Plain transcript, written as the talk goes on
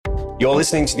You're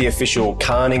listening to the official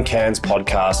Khan and Cans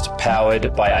podcast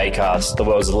powered by Acast, the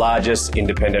world's largest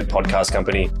independent podcast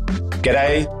company.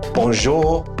 G'day,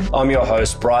 bonjour. I'm your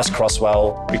host, Bryce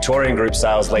Crosswell, Victorian Group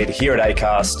Sales Lead here at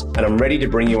Acast, and I'm ready to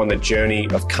bring you on the journey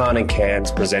of Khan and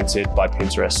Cans presented by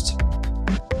Pinterest.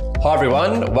 Hi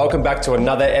everyone, welcome back to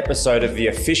another episode of the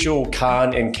official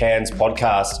Khan and Cans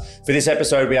podcast. For this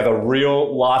episode, we have a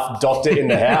real life doctor in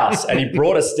the house, and he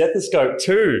brought a stethoscope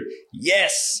too.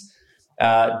 Yes.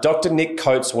 Dr. Nick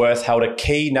Coatsworth held a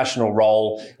key national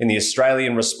role in the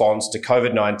Australian response to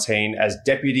COVID-19 as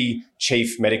Deputy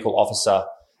Chief Medical Officer.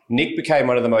 Nick became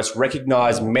one of the most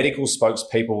recognised medical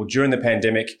spokespeople during the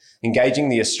pandemic, engaging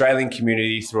the Australian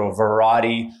community through a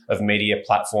variety of media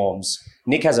platforms.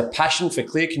 Nick has a passion for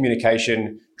clear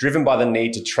communication, driven by the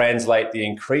need to translate the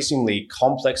increasingly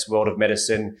complex world of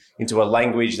medicine into a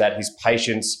language that his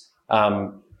patients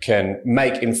can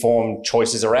make informed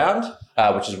choices around,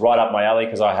 which is right up my alley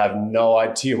because I have no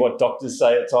idea what doctors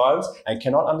say at times and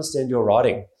cannot understand your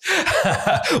writing.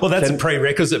 Well, that's a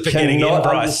prerequisite for getting in, Bryce.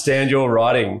 Cannot understand your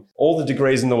writing. All the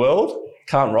degrees in the world,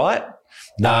 can't write.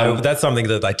 No, that's something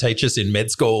that they teach us in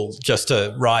med school, just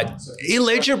to write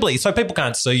illegibly so people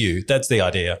can't sue you. That's the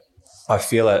idea. I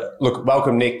feel it. Look,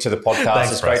 welcome, Nick, to the podcast.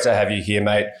 Thanks, it's Bryce. great to have you here,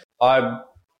 mate. I'm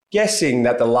guessing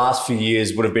that the last few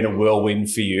years would have been a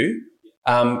whirlwind for you.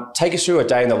 Take us through a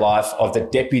day in the life of the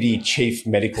Deputy Chief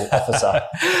Medical Officer.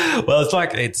 Well,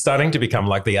 it's starting to become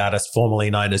like the artist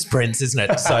formerly known as Prince, isn't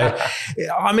it? So,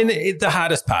 I mean, the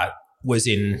hardest part was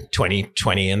in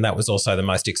 2020, and that was also the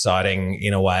most exciting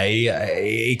in a way.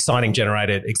 Excitement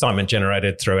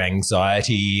generated through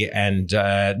anxiety and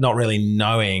not really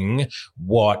knowing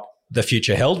what the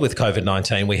future held with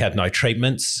COVID-19. We had no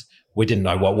treatments. We didn't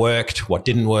know what worked, what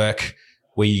didn't work.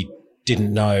 We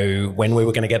didn't know when we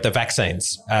were going to get the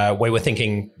vaccines. We were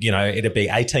thinking, it'd be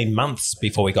 18 months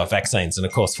before we got vaccines. And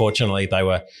of course, fortunately, they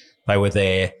were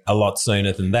there a lot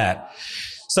sooner than that.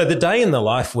 So the day in the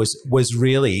life was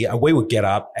really, we would get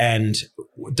up and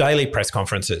daily press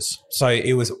conferences. So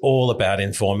it was all about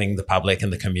informing the public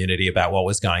and the community about what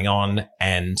was going on.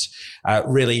 And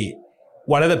really,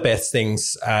 one of the best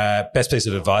piece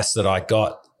of advice that I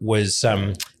got was,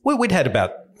 we'd had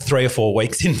about 3 or 4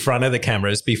 weeks in front of the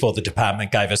cameras before the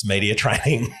department gave us media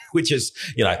training, which is,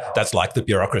 that's like the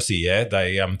bureaucracy. Yeah.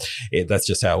 That's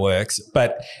just how it works.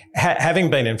 But having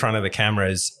been in front of the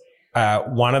cameras,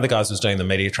 one of the guys who was doing the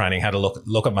media training had a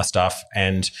look at my stuff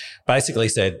and basically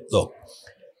said, look,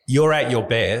 you're at your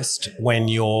best when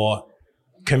you're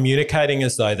communicating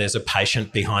as though there's a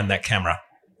patient behind that camera.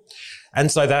 And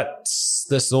so that's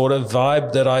the sort of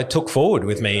vibe that I took forward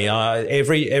with me.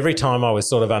 Every time I was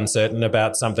sort of uncertain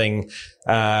about something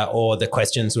or the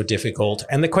questions were difficult,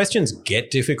 and the questions get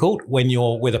difficult when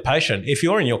you're with a patient. If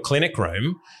you're in your clinic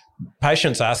room,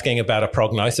 patients asking about a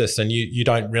prognosis and you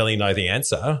don't really know the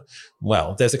answer,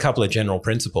 well, there's a couple of general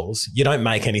principles. You don't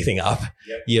make anything up.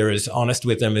 Yep. You're as honest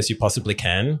with them as you possibly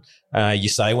can. You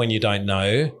say when you don't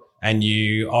know, and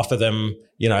you offer them,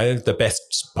 the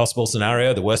best possible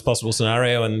scenario, the worst possible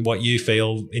scenario, and what you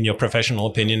feel, in your professional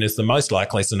opinion, is the most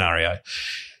likely scenario.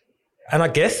 And I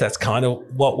guess that's kind of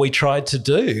what we tried to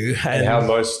do. And how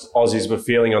most Aussies were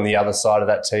feeling on the other side of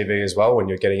that TV as well when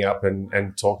you're getting up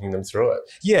and talking them through it.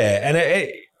 Yeah. And,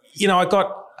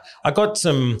 I got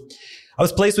some – I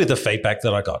was pleased with the feedback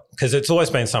that I got because it's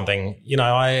always been something,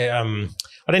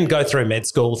 I didn't go through med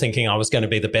school thinking I was going to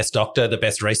be the best doctor, the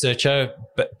best researcher,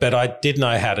 but I did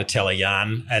know how to tell a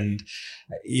yarn. And,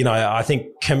 I think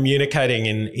communicating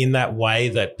in that way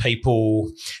that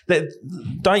people that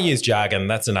don't use jargon,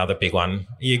 that's another big one.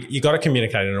 You got to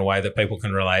communicate in a way that people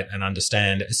can relate and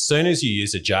understand. As soon as you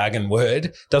use a jargon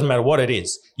word, doesn't matter what it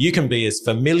is, you can be as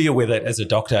familiar with it as a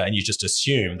doctor and you just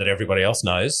assume that everybody else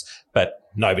knows, but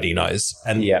nobody knows.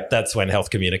 And that's when health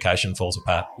communication falls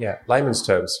apart. Yeah, layman's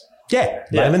terms. Yeah,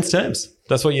 layman's terms.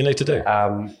 That's what you need to do.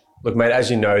 Look, mate, as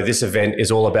you know, this event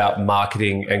is all about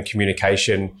marketing and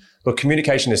communication. Look,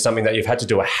 communication is something that you've had to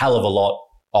do a hell of a lot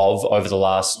of over the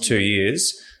last 2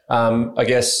 years. I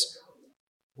guess,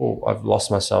 I've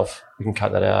lost myself. We can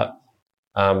cut that out.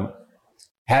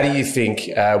 How do you think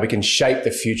we can shape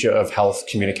the future of health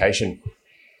communication?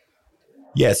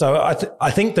 Yeah, so I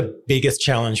think the biggest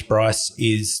challenge, Bryce,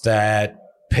 is that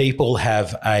people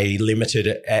have a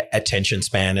limited attention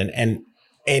span, and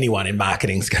anyone in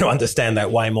marketing is going to understand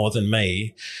that way more than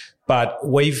me. But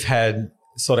we've had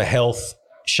sort of health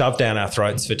shoved down our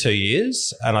throats for 2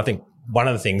 years. And I think one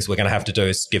of the things we're going to have to do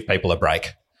is give people a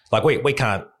break. Like we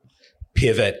can't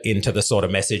pivot into the sort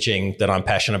of messaging that I'm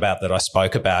passionate about, that I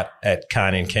spoke about at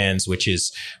Cannes in Cairns, which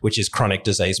is chronic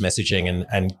disease messaging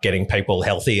and getting people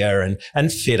healthier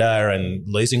and fitter and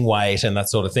losing weight and that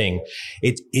sort of thing.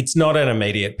 It's not an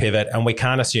immediate pivot, and we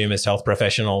can't assume as health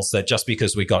professionals that just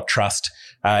because we got trust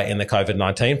in the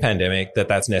COVID-19 pandemic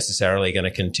that's necessarily going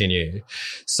to continue.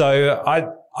 So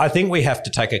I think we have to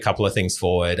take a couple of things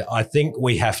forward. I think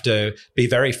we have to be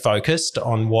very focused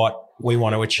on what we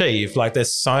want to achieve. Like,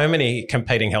 there's so many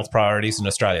competing health priorities in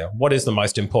Australia. What is the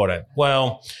most important?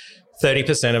 Well,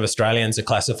 30% of Australians are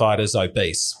classified as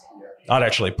obese. I'd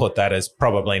actually put that as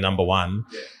probably number one.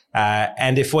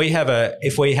 And if we have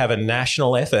a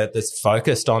national effort that's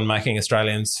focused on making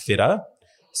Australians fitter,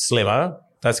 slimmer,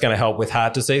 that's going to help with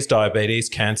heart disease, diabetes,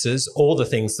 cancers, all the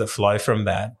things that flow from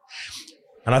that.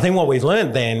 And I think what we've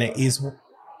learned then is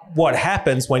what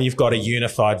happens when you've got a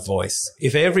unified voice.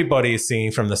 If everybody is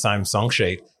singing from the same song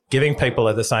sheet, giving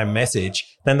people the same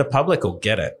message, then the public will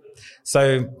get it.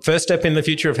 So first step in the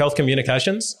future of health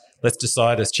communications, let's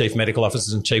decide as chief medical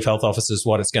officers and chief health officers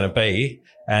what it's going to be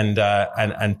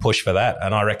and push for that.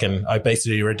 And I reckon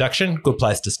obesity reduction, good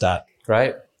place to start.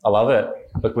 Great. I love it.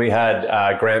 Look, we had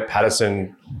Grant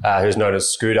Patterson, who's known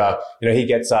as Scooter. He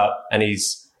gets up and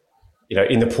he's,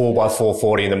 in the pool by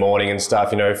 4:40 in the morning and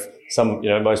stuff.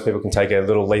 Most people can take a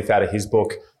little leaf out of his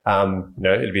book.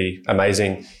 It'd be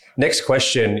amazing. Next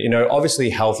question. Obviously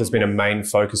health has been a main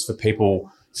focus for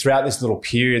people throughout this little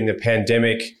period in the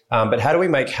pandemic. But how do we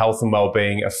make health and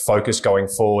wellbeing a focus going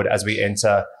forward as we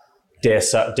enter,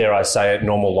 dare I say it,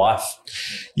 normal life?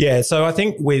 Yeah. So I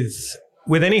think with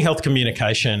any health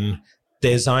communication,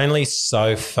 there's only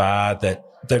so far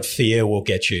that fear will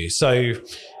get you. So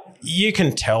you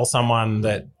can tell someone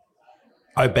that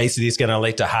obesity is going to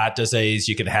lead to heart disease.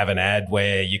 You could have an ad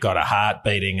where you got a heart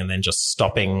beating and then just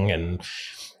stopping, and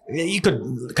you could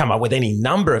come up with any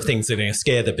number of things that are going to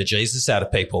scare the bejesus out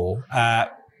of people.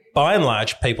 By and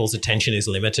large, people's attention is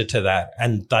limited to that,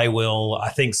 and they will, I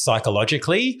think,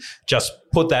 psychologically just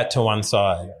put that to one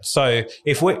side. So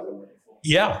if we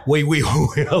a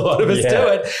lot of us do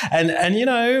it, and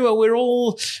we're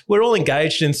all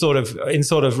engaged in sort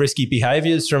of risky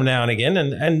behaviours from now and again,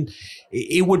 and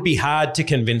it would be hard to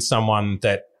convince someone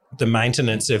that the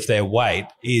maintenance of their weight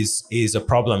is a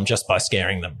problem just by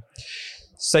scaring them.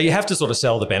 So you have to sort of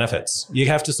sell the benefits. You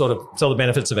have to sort of sell the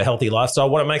benefits of a healthy lifestyle,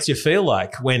 what it makes you feel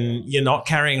like when you're not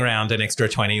carrying around an extra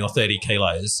 20 or 30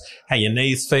 kilos, how your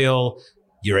knees feel.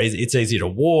 It's easy to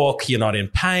walk. You're not in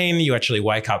pain. You actually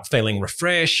wake up feeling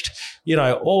refreshed.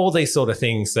 All these sort of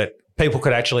things that people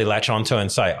could actually latch onto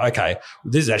and say, okay,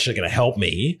 this is actually going to help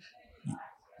me.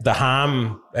 The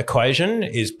harm equation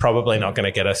is probably not going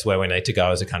to get us where we need to go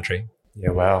as a country.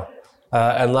 Yeah, wow.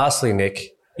 And lastly,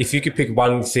 Nick, if you could pick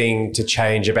one thing to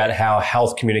change about how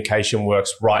health communication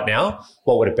works right now,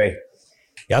 what would it be?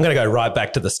 Yeah, I'm going to go right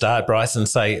back to the start, Bryce, and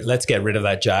say, let's get rid of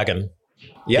that jargon.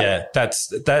 Yeah, that's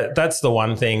the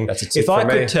one thing. That's a tip for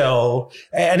me.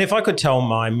 If I could tell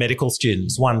my medical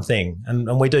students one thing,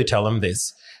 and we do tell them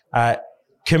this,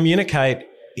 communicate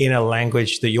in a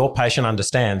language that your patient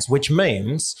understands, which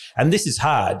means, and this is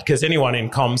hard because anyone in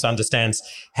comms understands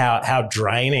how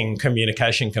draining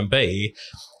communication can be,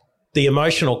 the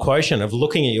emotional quotient of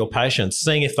looking at your patients,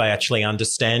 seeing if they actually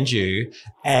understand you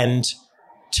and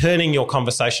turning your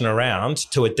conversation around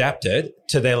to adapt it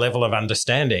to their level of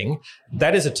understanding,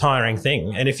 that is a tiring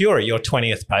thing. And if you're at your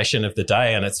 20th patient of the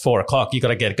day and it's 4:00, you've got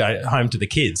to go home to the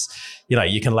kids.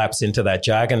 You can lapse into that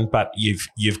jargon, but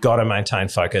you've got to maintain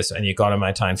focus, and you've got to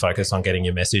maintain focus on getting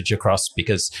your message across,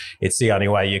 because it's the only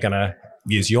way you're going to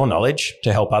use your knowledge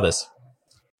to help others.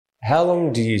 How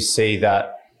long do you see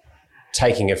that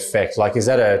taking effect? Like, is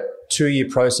that a 2-year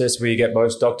process where you get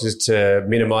most doctors to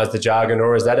minimise the jargon,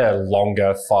 or is that a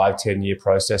longer 5-10 year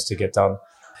process to get done?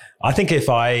 I think if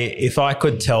I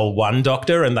could tell one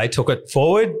doctor and they took it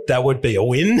forward, that would be a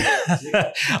win.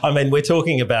 I mean, we're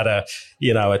talking about a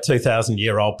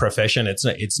 2,000-year-old profession.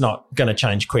 It's not going to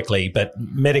change quickly, but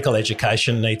medical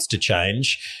education needs to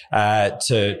change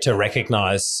to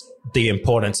recognise the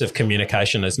importance of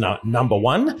communication as number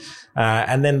one,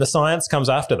 and then the science comes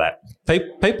after that.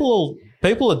 People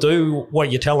will do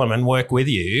what you tell them and work with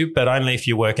you, but only if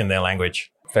you work in their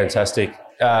language. Fantastic.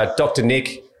 Dr.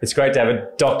 Nick, it's great to have a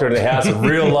doctor in the house, a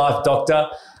real-life doctor.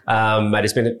 Mate,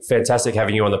 it's been fantastic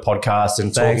having you on the podcast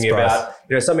and talking about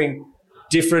something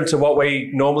different to what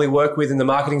we normally work with in the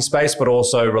marketing space, but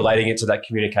also relating it to that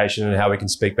communication and how we can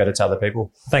speak better to other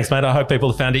people. Thanks, mate. I hope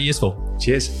people found it useful.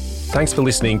 Cheers. Thanks for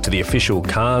listening to the official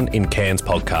Cannes in Cairns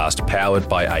podcast, powered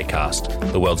by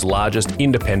Acast, the world's largest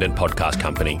independent podcast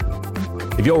company.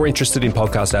 If you're interested in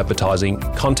podcast advertising,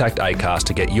 contact Acast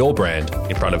to get your brand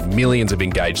in front of millions of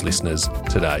engaged listeners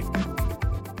today.